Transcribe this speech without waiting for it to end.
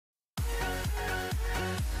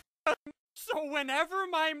So whenever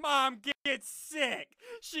my mom gets sick,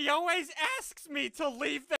 she always asks me to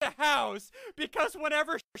leave the house because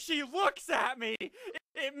whenever she looks at me,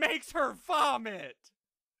 it makes her vomit.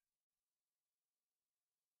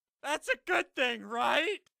 That's a good thing,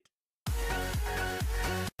 right?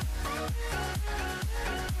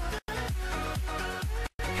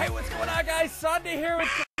 Hey, what's going on, guys? Sunday here with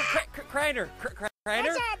Crainer.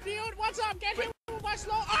 What's up, dude? What's up? Get hit with my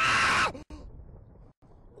slow. Ah!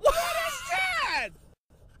 What is that?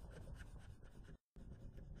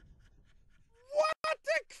 What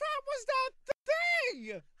the crap was that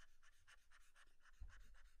thing?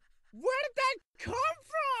 Where did that come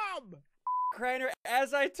from? Crainer,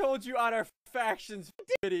 as I told you on our factions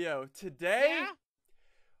video, today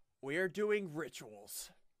we are doing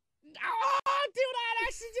rituals. Oh, dude, I'd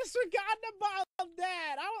actually just forgotten about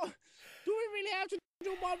that. Do we really have to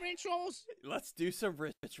do more rituals? Let's do some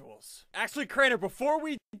rituals. Actually, Crainer, before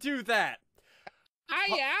we do that,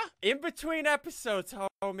 in between episodes,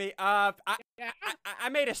 homie, I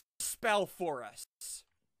made a spell for us.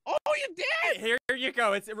 Oh, you did? Here you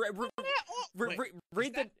go. It's read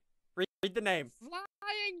the name.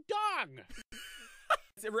 Flying dong.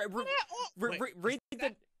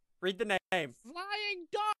 Read the name. Flying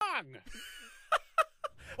dong.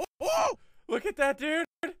 Oh! Look at that, dude.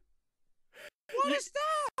 What is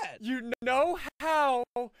that? You know how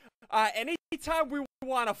anytime we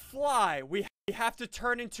want to fly, we have to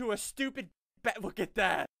turn into a stupid bat. Look at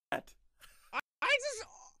that. What?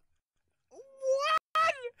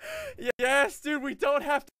 Yes, dude, we don't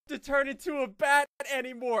have to turn into a bat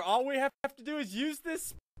anymore. All we have to do is use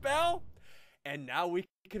this spell, and now we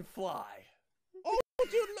can fly. Oh,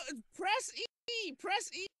 dude, look, press E. Press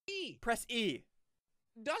E. Press E.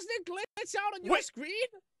 Doesn't it glitch out on your screen?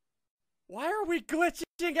 Why are we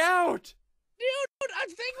glitching out? Dude, I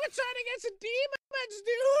think we're trying to get some demons,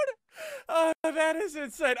 dude. Oh, that is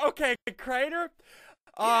insane. Okay, Crainer.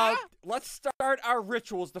 Let's start our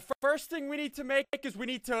rituals. The first thing we need to make is we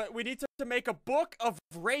need to make a book of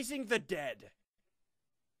raising the dead.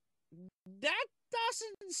 That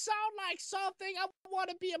doesn't sound like something I want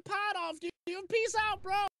to be a part of, dude. Peace out,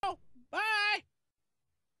 bro. Bye.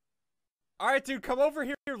 All right, dude, come over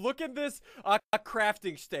here. Look at this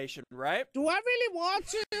crafting station, right? Do I really want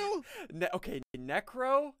to? Okay,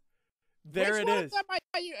 Necro. There it is.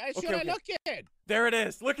 Should I look at? There it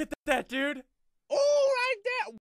is. Look at that, dude. Oh, right there.